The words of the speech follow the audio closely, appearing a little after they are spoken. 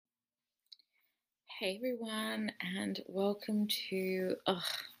Hey everyone, and welcome to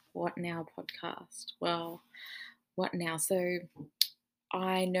What Now podcast. Well, what now? So,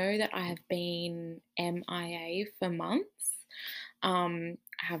 I know that I have been MIA for months. I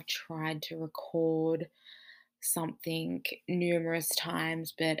have tried to record something numerous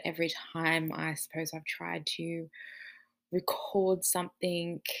times, but every time I suppose I've tried to record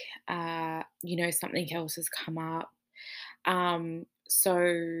something, something else has come up.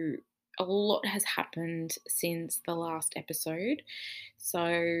 So a lot has happened since the last episode.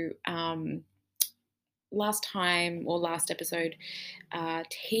 So last episode,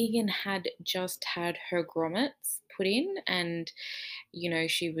 Tegan had just had her grommets put in, and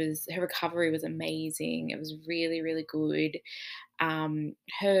her recovery was amazing. It was really, really good.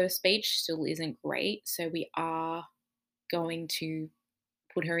 Her speech still isn't great, so we are going to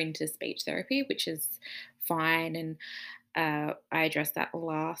put her into speech therapy, which is fine. And I addressed that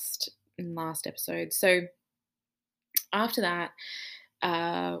last episode. So after that,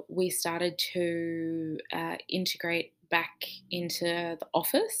 we started to integrate back into the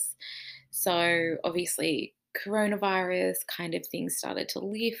office. So obviously, coronavirus kind of things started to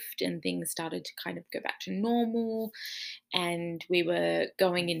lift and things started to kind of go back to normal, and we were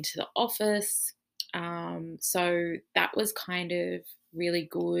going into the office. So that was kind of really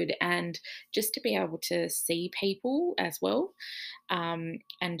good, and just to be able to see people as well,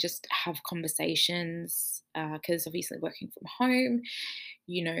 and just have conversations, because obviously working from home,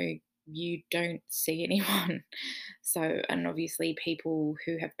 you know, you don't see anyone. So, and obviously people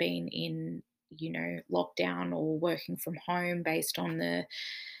who have been in, lockdown or working from home based on the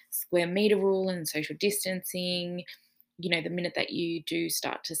square meter rule and social distancing, the minute that you do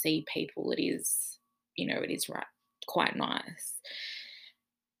start to see people, it is right, quite nice.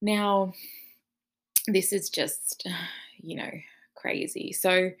 Now, this is just, you know, crazy.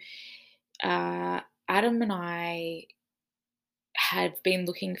 So, uh, Adam and I had been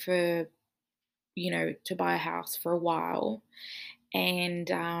looking for, to buy a house for a while,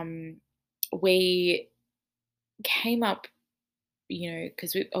 and we came up,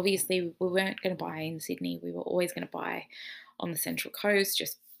 because we obviously we weren't going to buy in Sydney. We were always going to buy on the Central Coast.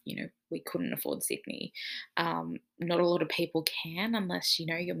 Just we couldn't afford Sydney. Not a lot of people can, unless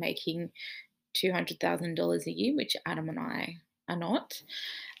you're making $200,000 a year, which Adam and I are not.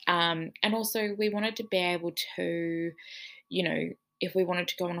 And also, we wanted to be able to, you know, if we wanted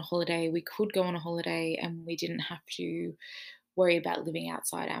to go on a holiday, we could go on a holiday and we didn't have to worry about living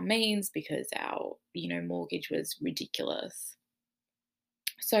outside our means because our, mortgage was ridiculous.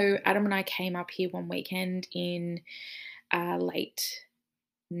 So Adam and I came up here one weekend in late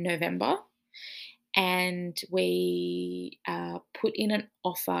November, and we put in an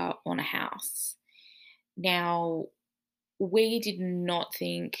offer on a house. Now, we did not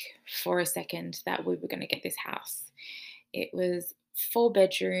think for a second that we were going to get this house. It was 4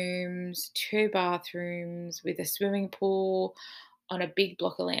 bedrooms, 2 bathrooms with a swimming pool on a big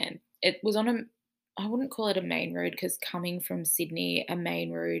block of land. It was on I wouldn't call it a main road, because coming from Sydney, a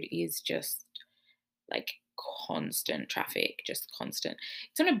main road is just like constant traffic, just constant.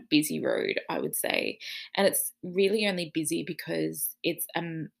 It's on a busy road, I would say, and it's really only busy because it's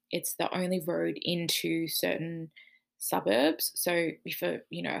the only road into certain suburbs. So if a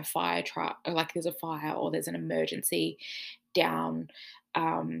fire truck, or like there's a fire or there's an emergency down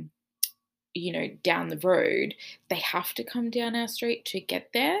down the road, they have to come down our street to get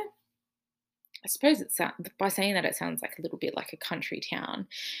there. I suppose by saying that, it sounds like a little bit like a country town.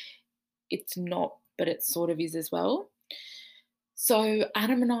 It's not, but it sort of is as well. So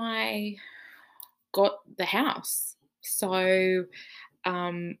Adam and I got the house. So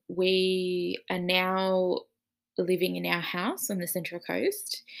we are now living in our house on the Central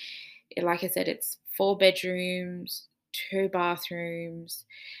Coast. Like I said, it's 4 bedrooms, 2 bathrooms.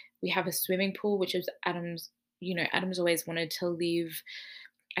 We have a swimming pool, which is Adam's. Adam's always wanted to live,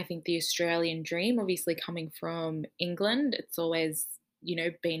 I think, the Australian dream. Obviously, coming from England, it's always,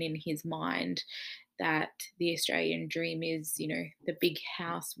 been in his mind that the Australian dream is, the big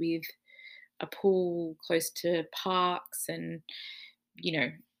house with a pool close to parks, and, you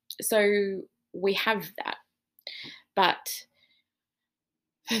know, so we have that. But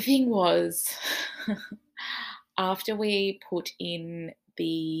the thing was, after we put in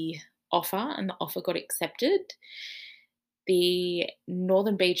the offer and the offer got accepted, the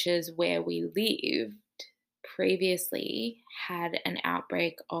Northern Beaches where we lived previously had an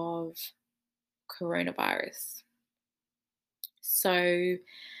outbreak of coronavirus. So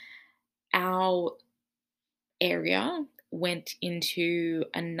our area went into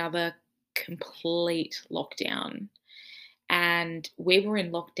another complete lockdown, and we were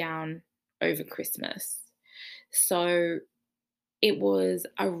in lockdown over Christmas. So it was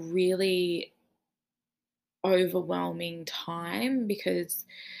a really overwhelming time because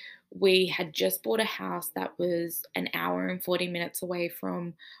we had just bought a house that was an hour and 40 minutes away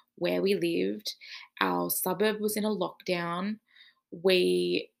from where we lived. Our suburb was in a lockdown.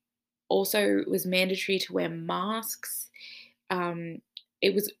 We also, it was mandatory to wear masks. Um,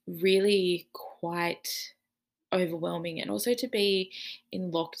 it was really quite overwhelming. And also to be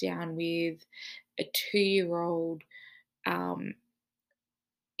in lockdown with a 2-year old, um,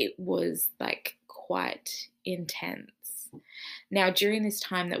 it was like quite intense. Now, during this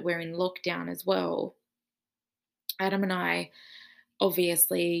time that we're in lockdown as well, Adam and I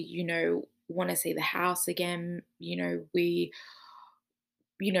obviously, want to see the house again. We,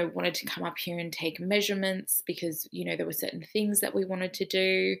 wanted to come up here and take measurements because, there were certain things that we wanted to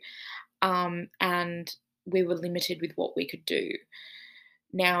do. And we were limited with what we could do.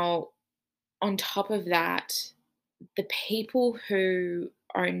 Now, on top of that, the people who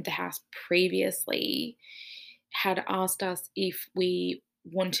owned the house previously had asked us if we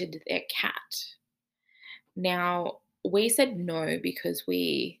wanted their cat. Now, we said no because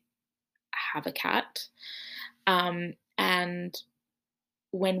we have a cat. And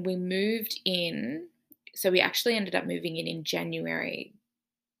when we moved in, so we actually ended up moving in January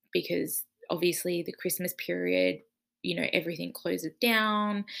because obviously the Christmas period, everything closes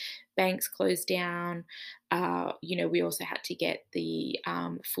down, banks close down. We also had to get the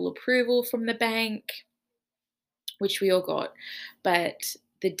full approval from the bank, which we all got. But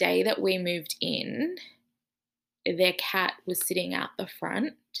the day that we moved in, their cat was sitting out the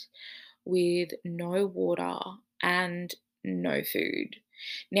front with no water and no food.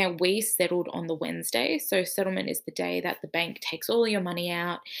 Now, we settled on the Wednesday. So, settlement is the day that the bank takes all your money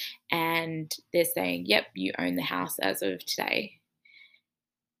out and they're saying, yep, you own the house as of today.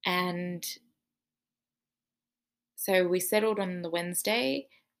 And so we settled on the Wednesday,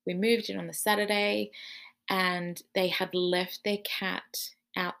 we moved in on the Saturday, and they had left their cat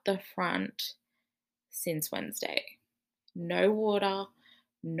out the front since Wednesday. No water,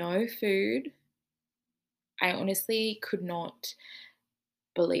 no food. I honestly could not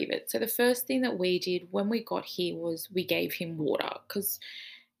believe it. So the first thing that we did when we got here was we gave him water because,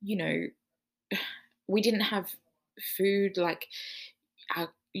 you know, we didn't have food like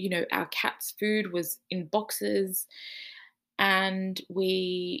our cat's food was in boxes, and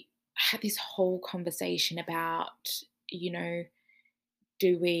we had this whole conversation about, you know,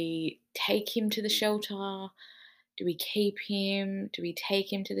 do we take him to the shelter? Do we keep him? Do we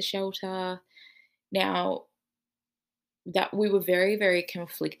take him to the shelter? Now, that we were very, very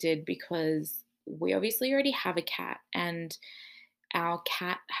conflicted because we obviously already have a cat and our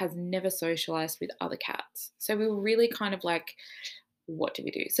cat has never socialized with other cats. So we were really kind of like, what do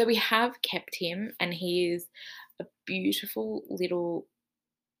we do? So we have kept him and he is a beautiful little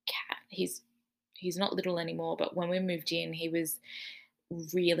cat. He's not little anymore, but when we moved in, he was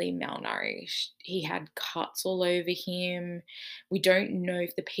really malnourished. He had cuts all over him. We don't know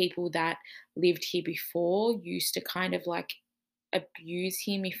if the people that lived here before used to kind of like abuse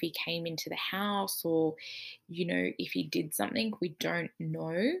him if he came into the house or, if he did something. We don't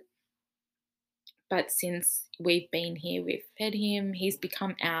know. But since we've been here, we've fed him, he's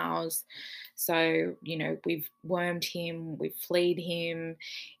become ours. So, we've wormed him, we've fleed him.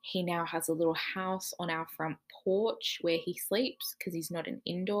 He now has a little house on our front porch where he sleeps because he's not an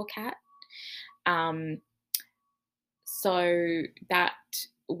indoor cat. Um, so that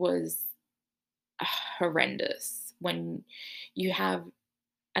was horrendous when you have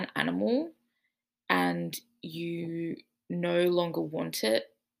an animal and you no longer want it,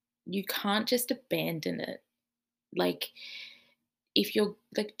 you can't just abandon it. Like, if you're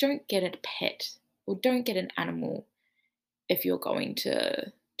like, don't get a pet or don't get an animal if you're going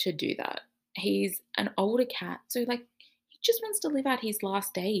to do that. He's an older cat, so like he just wants to live out his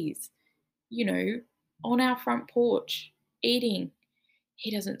last days, you know, on our front porch, eating.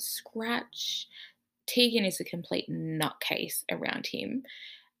 He doesn't scratch. Tegan is a complete nutcase around him,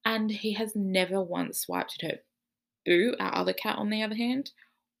 and he has never once swiped at her. Boo, our other cat, on the other hand,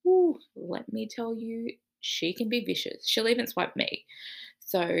 ooh, let me tell you, she can be vicious. She'll even swipe me.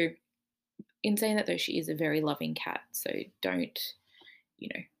 So, in saying that though, she is a very loving cat. So don't, you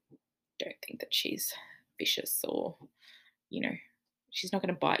know, don't think that she's vicious or, you know, she's not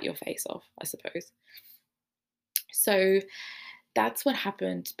going to bite your face off, I suppose. So that's what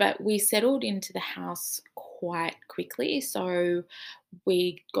happened. But we settled into the house quite quickly. So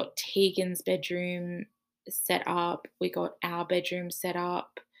we got Tegan's bedroom set up, we got our bedroom set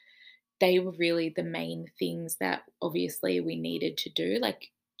up. They were really the main things that obviously we needed to do, like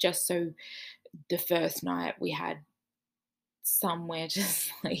just so the first night we had somewhere to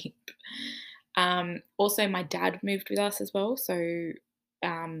sleep. Also, my dad moved with us as well. So,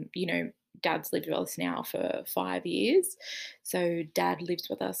 dad's lived with us now for 5 years. So, dad lives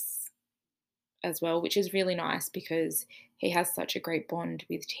with us as well, which is really nice because he has such a great bond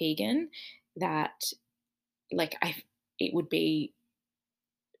with Tegan that, like, it would be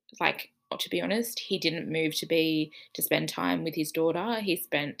like, to be honest, he didn't move to spend time with his daughter. He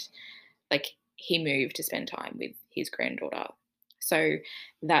moved to spend time with his granddaughter. So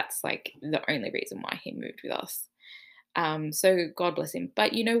that's like the only reason why he moved with us. So God bless him.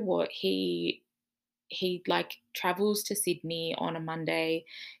 But you know what? He like travels to Sydney on a Monday,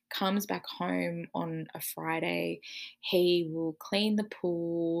 comes back home on a Friday. He will clean the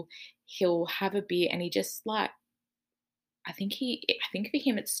pool, he'll have a beer, and he just like I think for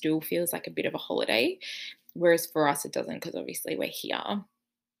him it still feels like a bit of a holiday, whereas for us it doesn't because obviously we're here.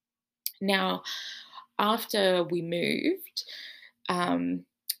 Now, after we moved, um,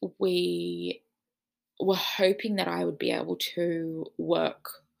 we were hoping that I would be able to work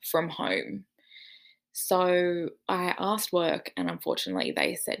from home. So I asked work, and unfortunately,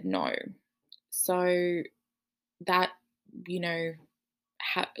 they said no. So that, you know,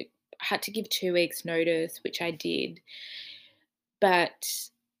 ha- had to give 2 weeks' notice, which I did. But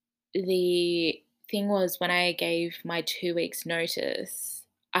the thing was, when I gave my 2 weeks' notice,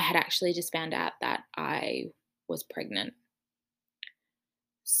 I had actually just found out that I was pregnant.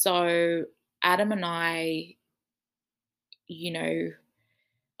 So Adam and I, you know,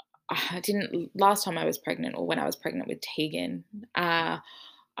 I didn't, last time I was pregnant or when I was pregnant with Tegan, I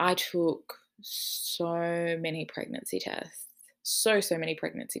took so many pregnancy tests. So many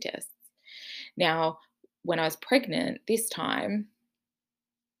pregnancy tests. Now, when I was pregnant this time,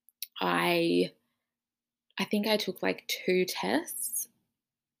 I I think I took like 2 tests,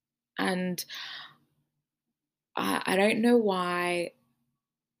 and I don't know why.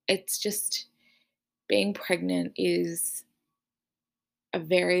 It's just, being pregnant is a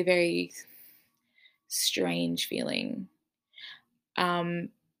very, very strange feeling. Um,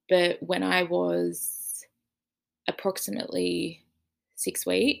 but when I was approximately 6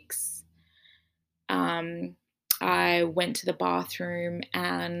 weeks, um, I went to the bathroom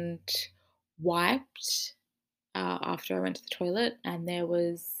and wiped after I went to the toilet, and there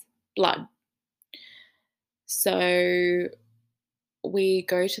was blood. So we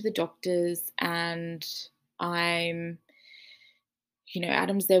go to the doctors, and I'm,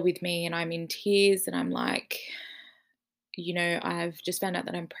 Adam's there with me, and I'm in tears, and I'm like, I've just found out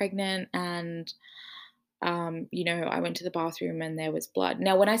that I'm pregnant, and I went to the bathroom and there was blood.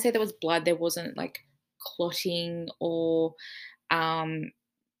 Now, when I say there was blood, there wasn't like clotting or, um,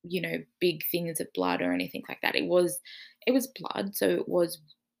 big things of blood or anything like that. It was blood, so it was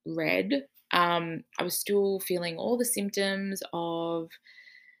red. I was still feeling all the symptoms of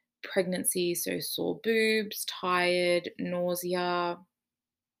pregnancy, so sore boobs, tired, nausea,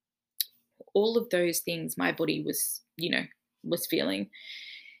 all of those things my body was feeling.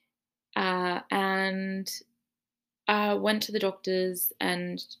 And went to the doctors,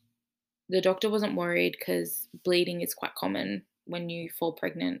 and the doctor wasn't worried because bleeding is quite common when you fall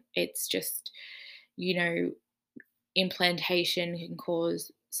pregnant. It's just, you know, implantation can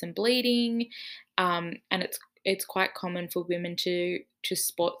cause some bleeding, and it's quite common for women to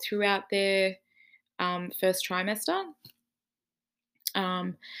spot throughout their first trimester.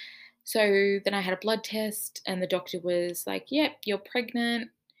 Um, so then I had a blood test, and the doctor was like, "Yep, you're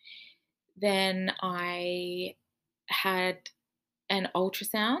pregnant." Then I had an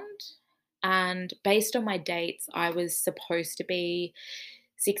ultrasound, and based on my dates, I was supposed to be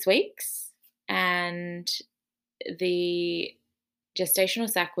 6 weeks, and the gestational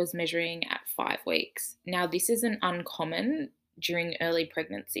sac was measuring at 5 weeks. Now, this isn't uncommon during early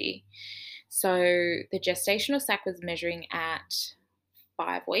pregnancy. So the gestational sac was measuring at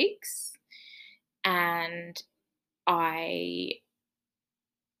 5 weeks, and I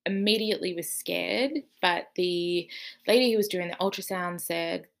immediately was scared, but the lady who was doing the ultrasound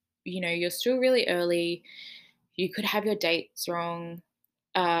said, you're still really early. You could have your dates wrong.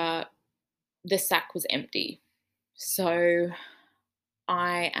 Uh, the sac was empty. So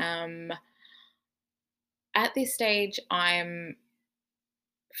I am, at this stage, I'm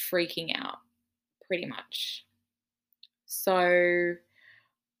freaking out pretty much. So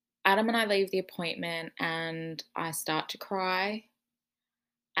Adam and I leave the appointment, and I start to cry,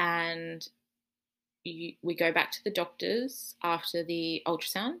 and we go back to the doctors after the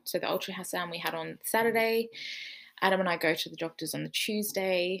ultrasound. So the ultrasound we had on Saturday. Adam and I go to the doctors on the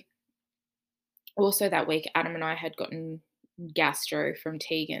Tuesday. Also that week, Adam and I had gotten gastro from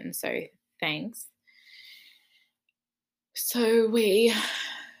Tegan, so thanks. So we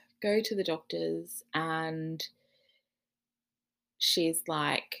go to the doctors, and she's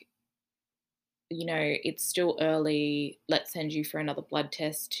like, it's still early. Let's send you for another blood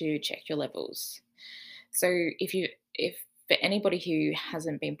test to check your levels. So if for anybody who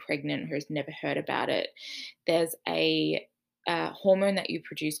hasn't been pregnant or has never heard about it, there's a hormone that you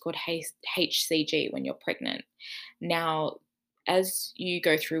produce called HCG when you're pregnant. Now, as you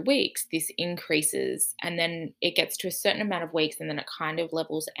go through weeks, this increases, and then it gets to a certain amount of weeks, and then it kind of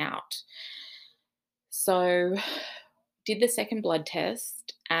levels out. So, did the second blood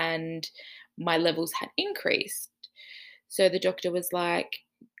test, and my levels had increased. So the doctor was like,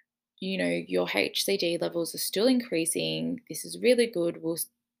 your HCG levels are still increasing. This is really good. We'll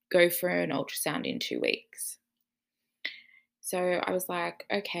go for an ultrasound in 2 weeks. So I was like,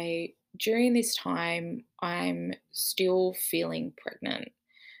 okay, during this time, I'm still feeling pregnant.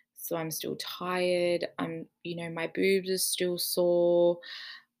 So I'm still tired. My boobs are still sore.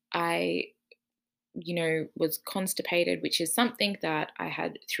 I, was constipated, which is something that I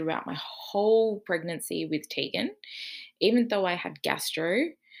had throughout my whole pregnancy with Tegan. Even though I had gastro,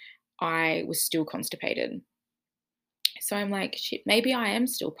 I was still constipated. So I'm like, shit, maybe I am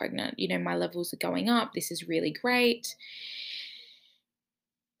still pregnant. My levels are going up. This is really great.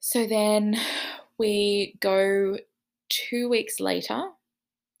 So then we go 2 weeks later.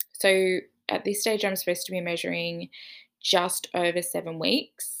 So at this stage, I'm supposed to be measuring just over 7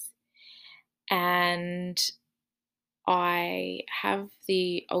 weeks. And I have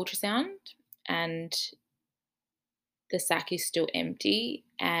the ultrasound, and the sac is still empty,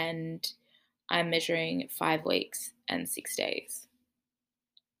 and I'm measuring 5 weeks and 6 days.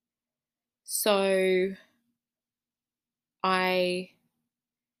 So I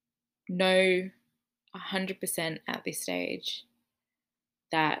know 100% at this stage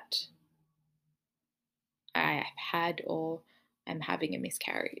that I have had or am having a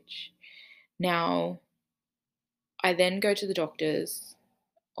miscarriage. Now, I then go to the doctors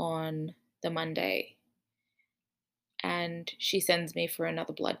on the Monday, and she sends me for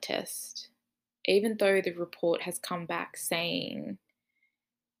another blood test, even though the report has come back saying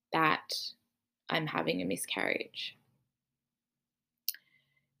that I'm having a miscarriage.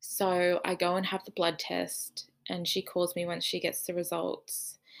 So I go and have the blood test, and she calls me once she gets the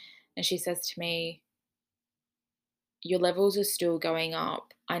results, and she says to me, your levels are still going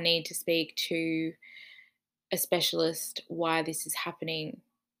up. I need to speak to a specialist why this is happening.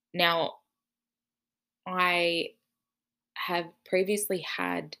 Now, I have previously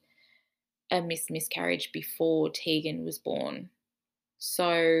had a miscarriage before Tegan was born.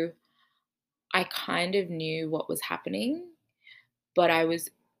 So I kind of knew what was happening, but I was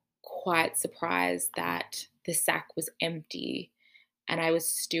quite surprised that the sac was empty and I was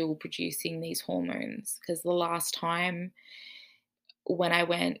still producing these hormones, because the last time when I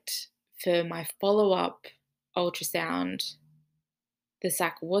went for my follow-up ultrasound, the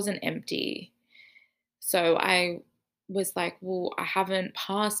sac wasn't empty. So I was like, well, I haven't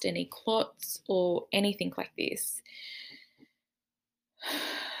passed any clots or anything like this.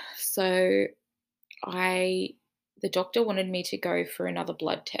 So the doctor wanted me to go for another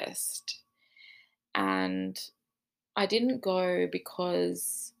blood test. And I didn't go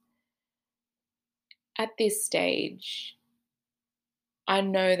because at this stage, I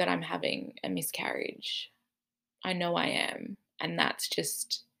know that I'm having a miscarriage. I know I am. And that's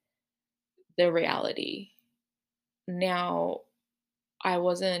just the reality. Now, I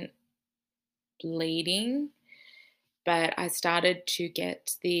wasn't bleeding, but I started to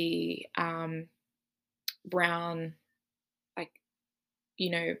get the brown, like,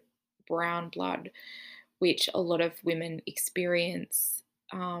 brown blood, which a lot of women experience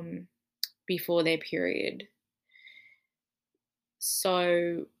before their period.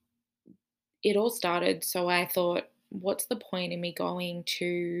 So it all started. So I thought, what's the point in me going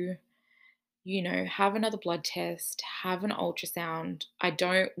to, have another blood test, have an ultrasound? I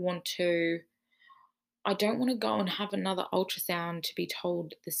don't want to go and have another ultrasound to be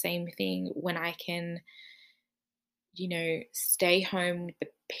told the same thing when I can, stay home with the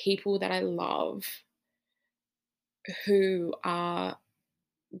people that I love who are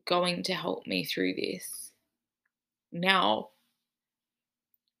going to help me through this. Now,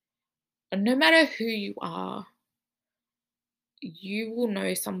 no matter who you are, you will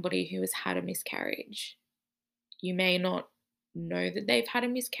know somebody who has had a miscarriage. You may not know that they've had a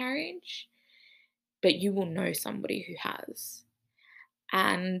miscarriage, but you will know somebody who has.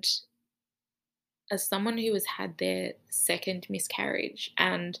 And as someone who has had their second miscarriage,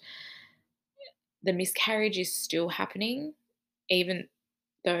 and the miscarriage is still happening, even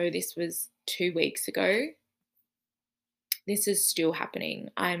though this was 2 weeks ago, this is still happening.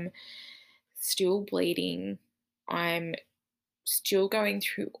 I'm still bleeding. I'm still going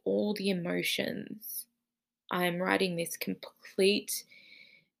through all the emotions. I'm riding this complete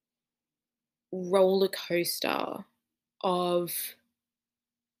roller coaster of,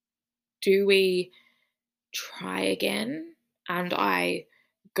 do we try again and I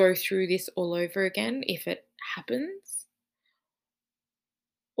go through this all over again if it happens?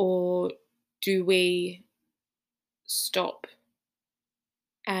 Or do we stop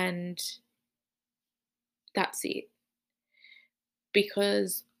and that's it?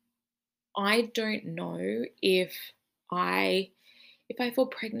 Because I don't know I if I fall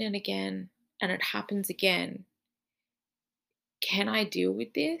pregnant again and it happens again, can I deal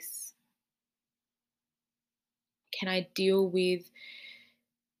with this? Can I deal with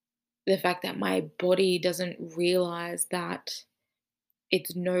the fact that my body doesn't realize that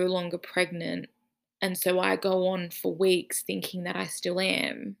it's no longer pregnant? And so I go on for weeks thinking that I still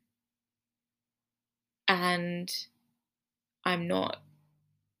am, and I'm not.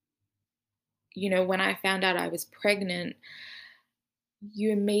 When I found out I was pregnant,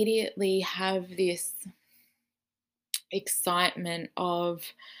 you immediately have this excitement of,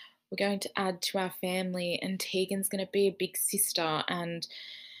 we're going to add to our family and Tegan's going to be a big sister, and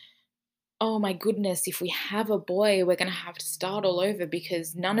oh my goodness, if we have a boy, we're going to have to start all over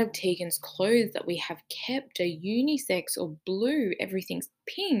because none of Tegan's clothes that we have kept are unisex or blue. Everything's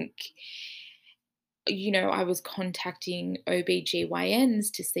pink. I was contacting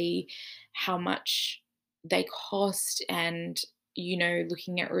OBGYNs to see how much they cost and,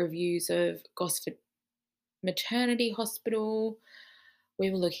 looking at reviews of Gosford Maternity Hospital.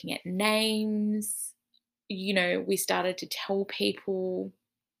 We were looking at names. We started to tell people,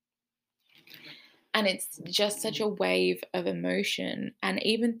 and it's just such a wave of emotion. And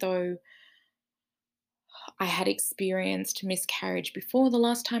even though I had experienced miscarriage before, the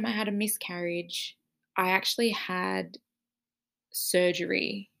last time I had a miscarriage, I actually had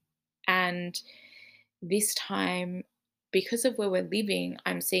surgery. And this time, because of where we're living,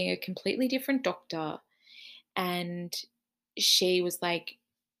 I'm seeing a completely different doctor. And she was like,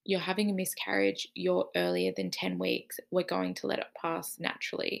 "You're having a miscarriage. You're earlier than 10 weeks. We're going to let it pass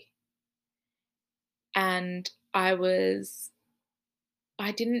naturally." And I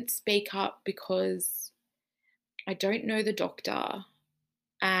didn't speak up because I don't know the doctor.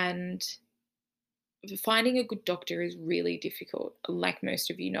 And finding a good doctor is really difficult, like most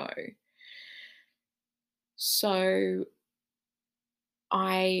of you know. So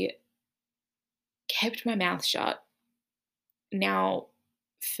I kept my mouth shut. Now,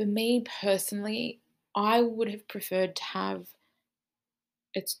 for me personally, I would have preferred to have,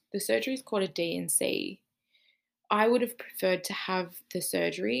 the surgery is called a D&C. I would have preferred to have the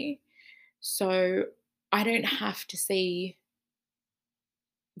surgery so I don't have to see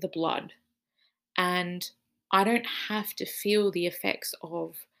the blood, and I don't have to feel the effects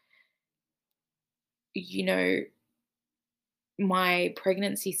of, you know, my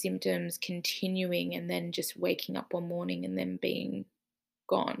pregnancy symptoms continuing and then just waking up one morning and then being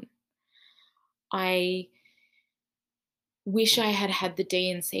gone. I wish I had had the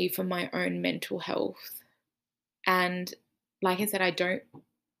D&C for my own mental health. And like I said, I don't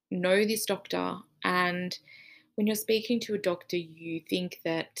know this doctor. And when you're speaking to a doctor, you think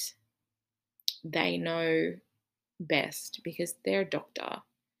that they know best because they're a doctor.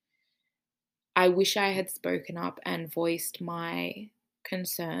 I wish I had spoken up and voiced my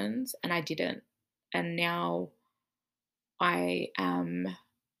concerns, and I didn't. And now I am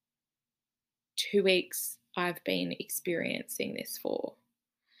 2 weeks I've been experiencing this for.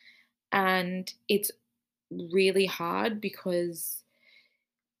 And it's really hard because,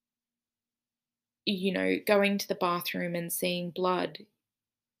 going to the bathroom and seeing blood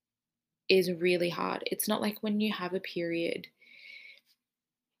is really hard. It's not like when you have a period,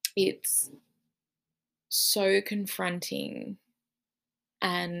 it's so confronting.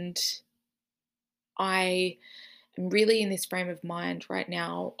 And I am really in this frame of mind right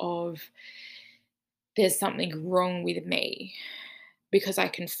now of, there's something wrong with me because I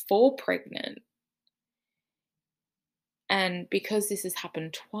can fall pregnant. And because this has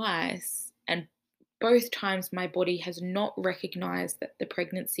happened twice, and both times my body has not recognized that the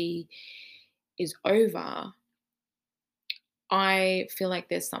pregnancy is over, I feel like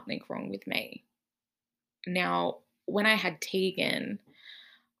there's something wrong with me. Now, when I had Tegan,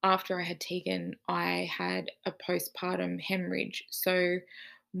 after I had Tegan, I had a postpartum hemorrhage. So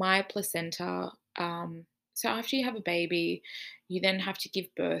my placenta, so after you have a baby, you then have to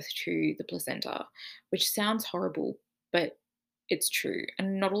give birth to the placenta, which sounds horrible, but it's true.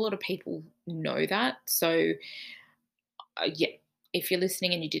 And not a lot of people know that. So, yeah, if you're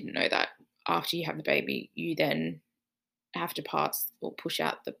listening and you didn't know that, after you have the baby, you then have to pass or push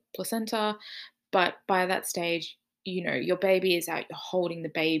out the placenta. But by that stage, your baby is out, you're holding the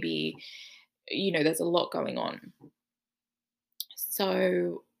baby, there's a lot going on.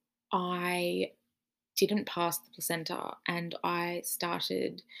 So I didn't pass the placenta and I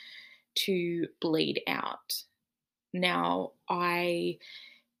started to bleed out. Now, I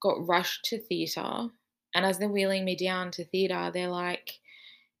got rushed to theatre, and as they're wheeling me down to theatre, they're like,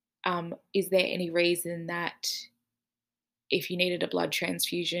 is there any reason that if you needed a blood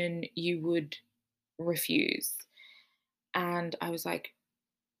transfusion, you would refuse? And I was like,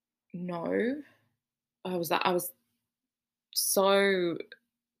 no. I was so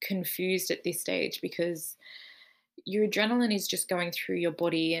confused at this stage because your adrenaline is just going through your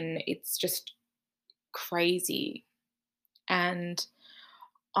body and it's just crazy. And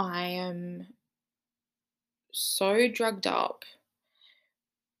I am so drugged up,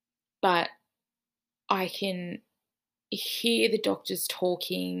 but I can hear the doctors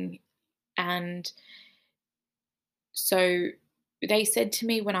talking. And so they said to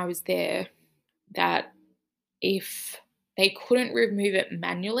me when I was there that if they couldn't remove it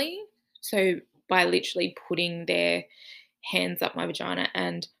manually, so by literally putting their hands up my vagina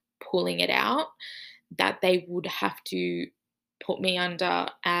and pulling it out, that they would have to put me under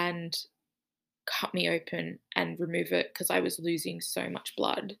and cut me open and remove it because I was losing so much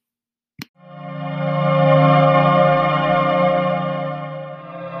blood.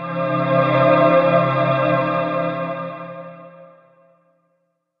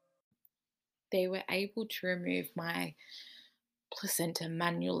 They were able to remove my placenta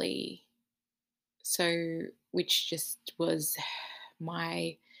manually, so which just was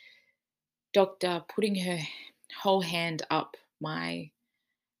my doctor putting her whole hand up my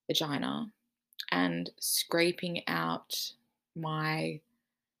vagina and scraping out my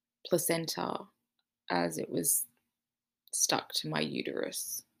placenta as it was stuck to my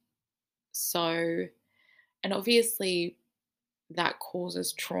uterus. So, and obviously that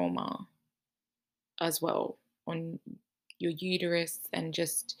causes trauma as well on your uterus, and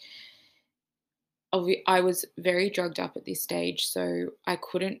just I was very drugged up at this stage, so I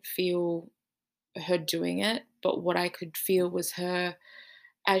couldn't feel her doing it, but what I could feel was her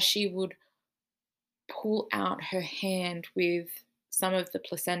as she would pull out her hand with some of the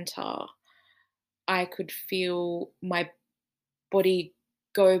placenta. I could feel my body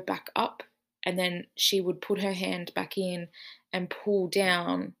go back up, and then she would put her hand back in and pull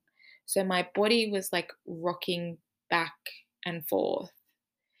down. So my body was like rocking back and forth.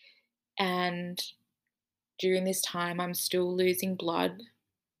 And during this time, I'm still losing blood.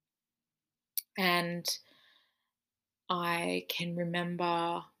 And I can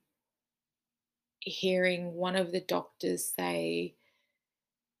remember hearing one of the doctors say,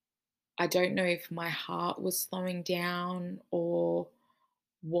 I don't know if my heart was slowing down or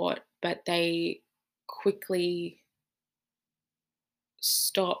what, but they quickly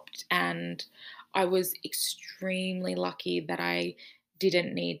stopped. And I was extremely lucky that I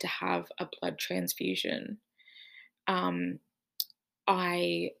didn't need to have a blood transfusion. Um,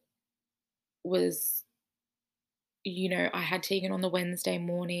 I was, I had Tegan on the Wednesday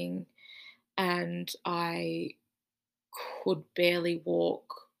morning and I could barely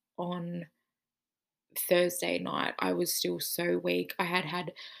walk on Thursday night. I was still so weak. I had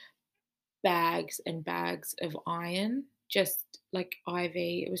had bags and bags of iron, just like IV.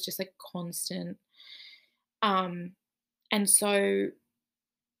 It was just like constant. Um, and so,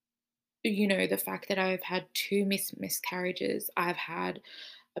 the fact that I've had two miscarriages, I've had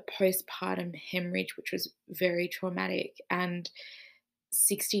a postpartum hemorrhage, which was very traumatic. And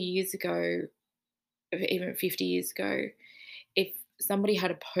 60 years ago, or even 50 years ago, if somebody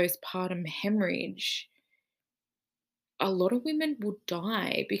had a postpartum hemorrhage, a lot of women would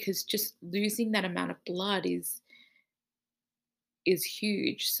die because just losing that amount of blood is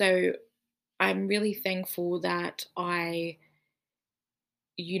huge. So I'm really thankful that I,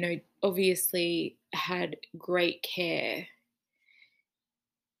 obviously had great care,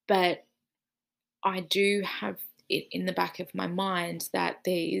 but I do have it in the back of my mind that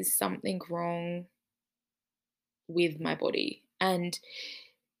there is something wrong with my body. And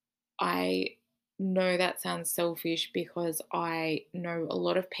I know that sounds selfish because I know a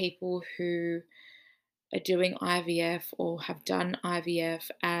lot of people who are doing IVF or have done IVF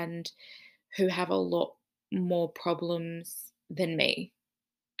and who have a lot more problems than me.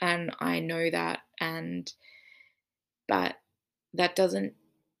 And I know that. But that doesn't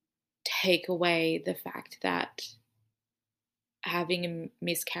take away the fact that having a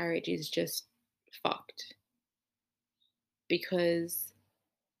miscarriage is just fucked, because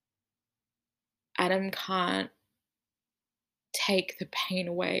Adam can't take the pain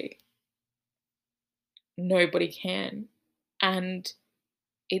away. Nobody can. And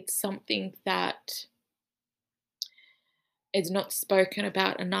it's something that is not spoken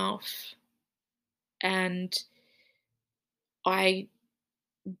about enough. And I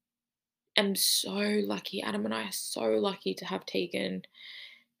am so lucky. Adam and I are so lucky to have Tegan,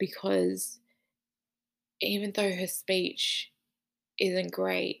 because even though her speech isn't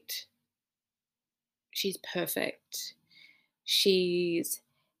great, she's perfect. She's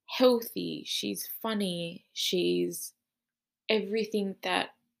healthy, she's funny, she's everything that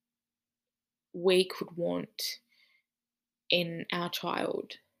we could want in our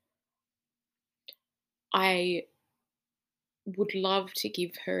child. I would love to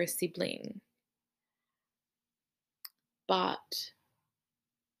give her a sibling, but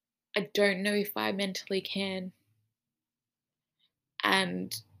I don't know if I mentally can.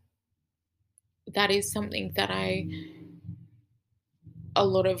 And that is something that a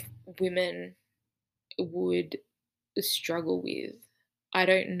lot of women would struggle with. I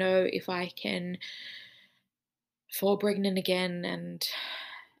don't know if I can fall pregnant again and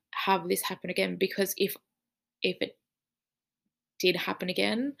have this happen again, because if it did happen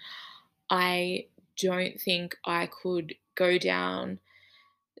again, I don't think I could go down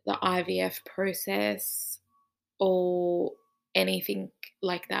the IVF process or anything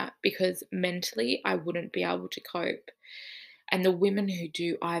like that, because mentally I wouldn't be able to cope. And the women who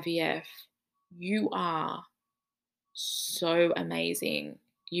do IVF, you are so amazing.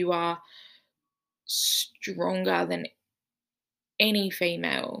 You are stronger than any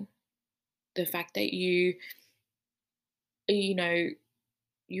female. The fact that you know,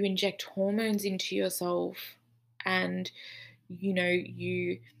 you inject hormones into yourself, and,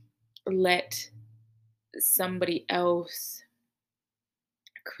 you let somebody else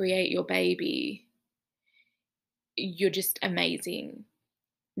create your baby, you're just amazing.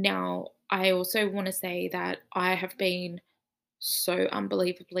 Now, I also want to say that I have been so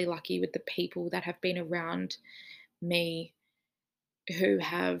unbelievably lucky with the people that have been around me, who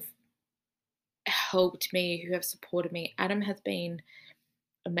have helped me, who have supported me. Adam has been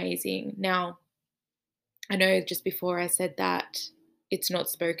amazing. Now, I know just before I said that it's not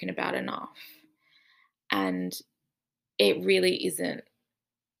spoken about enough, and it really isn't.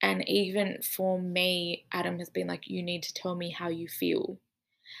 And even for me, Adam has been like, you need to tell me how you feel.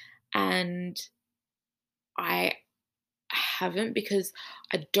 And I haven't, because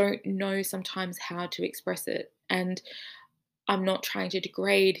I don't know sometimes how to express it. And I'm not trying to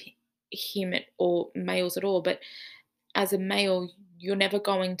degrade him or males at all, but as a male, you're never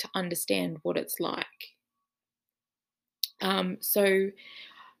going to understand what it's like. So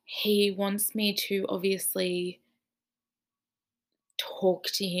he wants me to obviously talk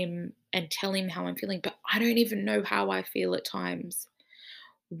to him and tell him how I'm feeling, but I don't even know how I feel at times.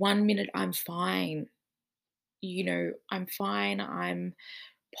 One minute I'm fine, I'm fine, I'm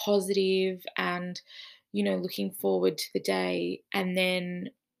positive and, looking forward to the day. And then,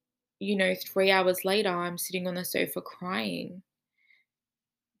 3 hours later, I'm sitting on the sofa crying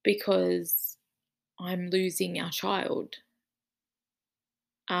because I'm losing our child.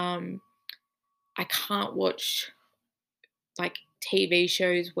 Um, I can't watch like TV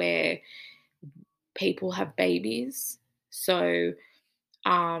shows where people have babies. So,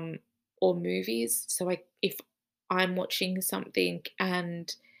 um, or movies. So, like, if I'm watching something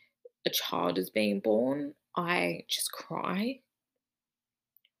and a child is being born, I just cry.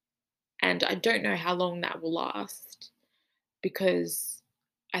 And I don't know how long that will last, because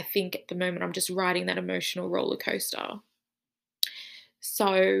I think at the moment I'm just riding that emotional roller coaster.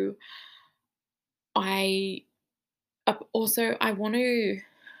 So I also I want to.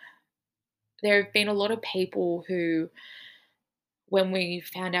 There have been a lot of people who, when we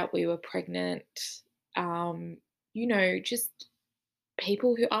found out we were pregnant, just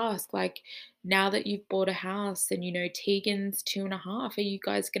people who ask, like, now that you've bought a house and, Tegan's 2.5, are you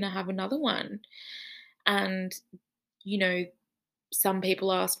guys going to have another one? And, you know, some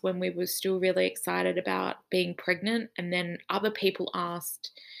people asked when we were still really excited about being pregnant. And then other people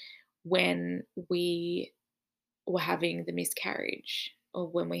asked when we were having the miscarriage, or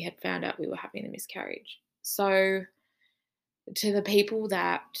when we had found out we were having the miscarriage. So, to the people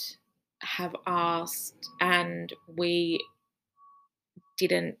that have asked and we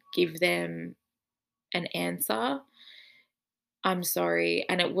didn't give them an answer, I'm sorry.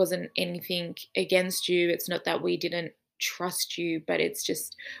 And it wasn't anything against you. It's not that we didn't trust you, but it's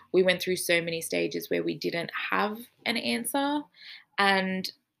just we went through so many stages where we didn't have an answer.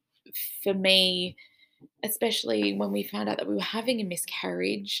 And for me, especially when we found out that we were having a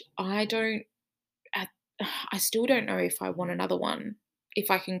miscarriage, I, I still don't know if I want another one,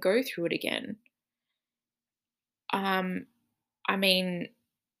 if I can go through it again. Um, I mean,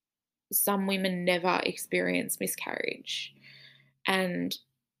 some women never experience miscarriage, and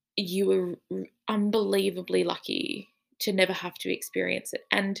you were unbelievably lucky to never have to experience it.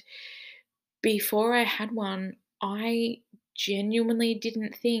 And before I had one, I genuinely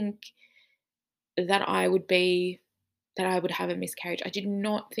didn't think that I would have a miscarriage. I did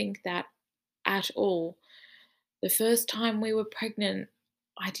not think that at all. The first time we were pregnant,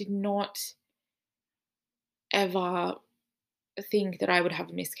 I did not ever think that I would have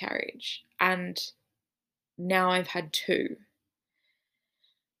a miscarriage. And now I've had two.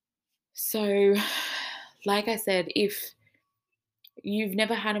 So, like I said, if you've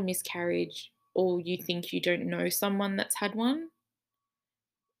never had a miscarriage or you think you don't know someone that's had one,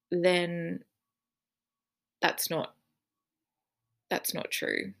 then that's not that's not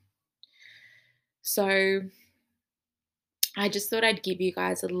true. So, I just thought I'd give you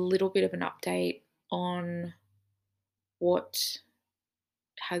guys a little bit of an update on what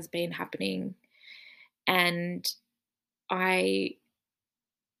has been happening. And I,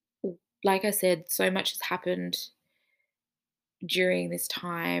 like I said, so much has happened during this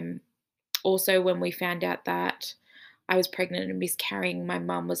time. Also, when we found out that I was pregnant and miscarrying, my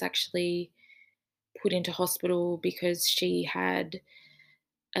mum was actually put into hospital because she had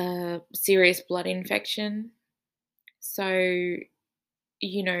a serious blood infection. So,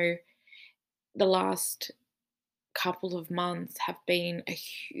 the last couple of months have been a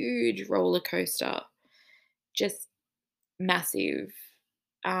huge roller coaster, just massive.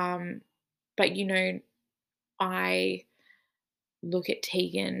 Um, but I look at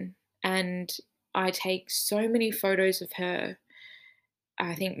Tegan and I take so many photos of her.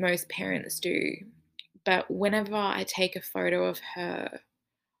 I think most parents do. But whenever I take a photo of her,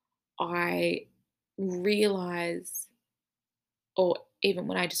 I realize, or even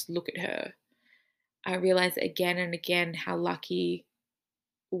when I just look at her, I realize again and again how lucky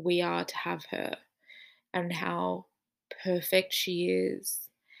we are to have her and how perfect she is,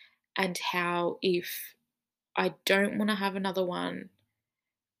 and how if I don't want to have another one,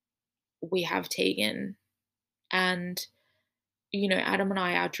 we have Tegan. And, Adam and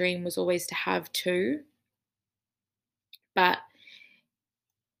I, our dream was always to have two, but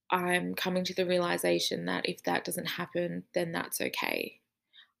I'm coming to the realization that if that doesn't happen, then that's okay.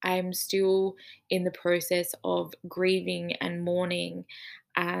 I'm still in the process of grieving and mourning,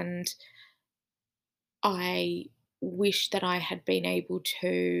 and I wish that I had been able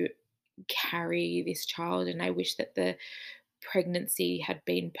to carry this child, and I wish that the pregnancy had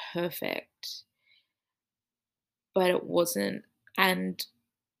been perfect, but it wasn't. And,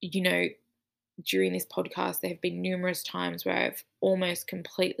 you know, during this podcast, there have been numerous times where I've almost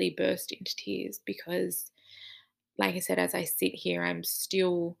completely burst into tears because, like I said, as I sit here, I'm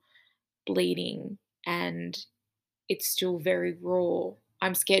still bleeding and it's still very raw.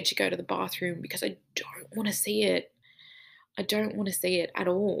 I'm scared to go to the bathroom because I don't want to see it. I don't want to see it at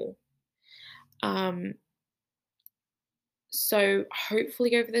all. Um, so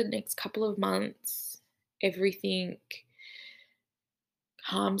hopefully over the next couple of months, everything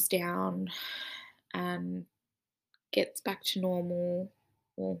calms down and gets back to normal,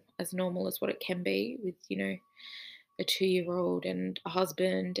 or as normal as what it can be with, a 2-year-old and a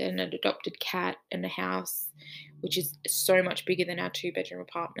husband and an adopted cat and a house, which is so much bigger than our 2-bedroom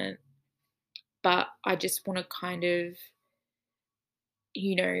apartment. But I just want to kind of,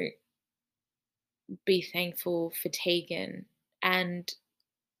 you know, be thankful for Tegan. And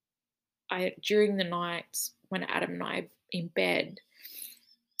during the nights when Adam and I are in bed,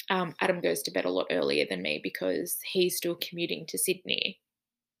 Adam goes to bed a lot earlier than me because he's still commuting to Sydney.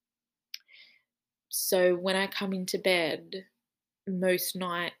 So when I come into bed, most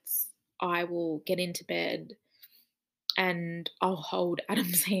nights I will get into bed and I'll hold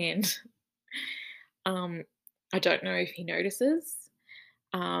Adam's hand. Um, I don't know if he notices,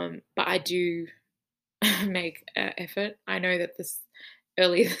 but I do make an effort. I know that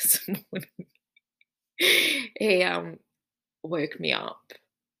earlier this morning, he woke me up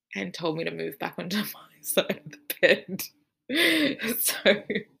and told me to move back onto my side of the bed. So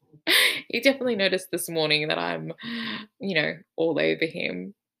he definitely noticed this morning that I'm, all over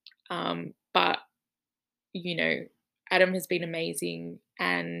him. But, you know, Adam has been amazing,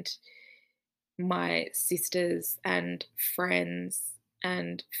 and my sisters and friends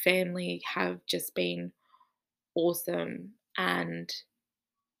and family have just been awesome. And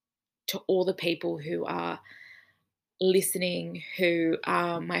to all the people who are listening, who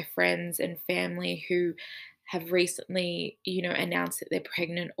are my friends and family who have recently, announced that they're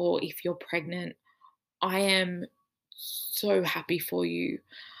pregnant, or if you're pregnant, I am so happy for you.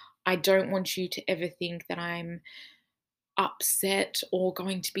 I don't want you to ever think that I'm upset or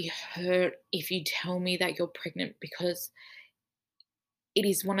going to be hurt if you tell me that you're pregnant, because it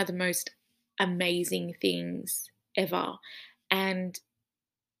is one of the most amazing things ever. And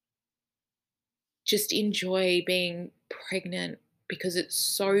just enjoy being pregnant, because it's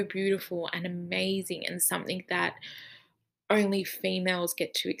so beautiful and amazing and something that only females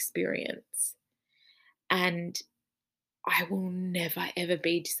get to experience. And I will never ever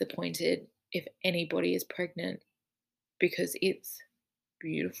be disappointed if anybody is pregnant, because it's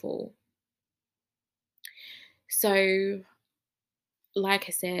beautiful. So, like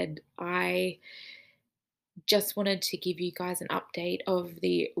I said, I just wanted to give you guys an update of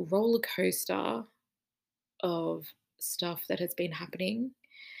the roller coaster of stuff that has been happening.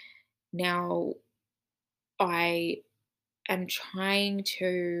 Now, I am trying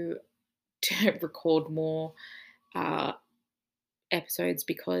to record more uh, episodes,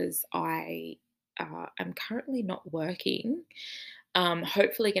 because I am currently not working.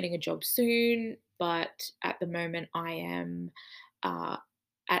 Hopefully, getting a job soon, but at the moment, I am uh,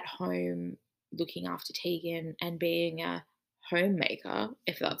 at home looking after Tegan and being a homemaker,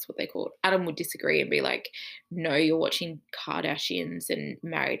 if that's what they call it. Adam would disagree and be like, "No, you're watching Kardashians and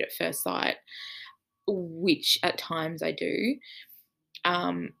Married at First Sight," which at times I do.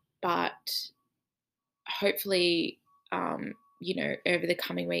 But hopefully, over the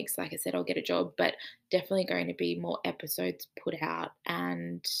coming weeks, like I said, I'll get a job, but definitely going to be more episodes put out.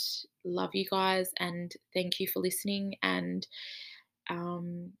 And love you guys, and thank you for listening. And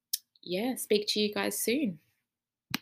yeah, speak to you guys soon.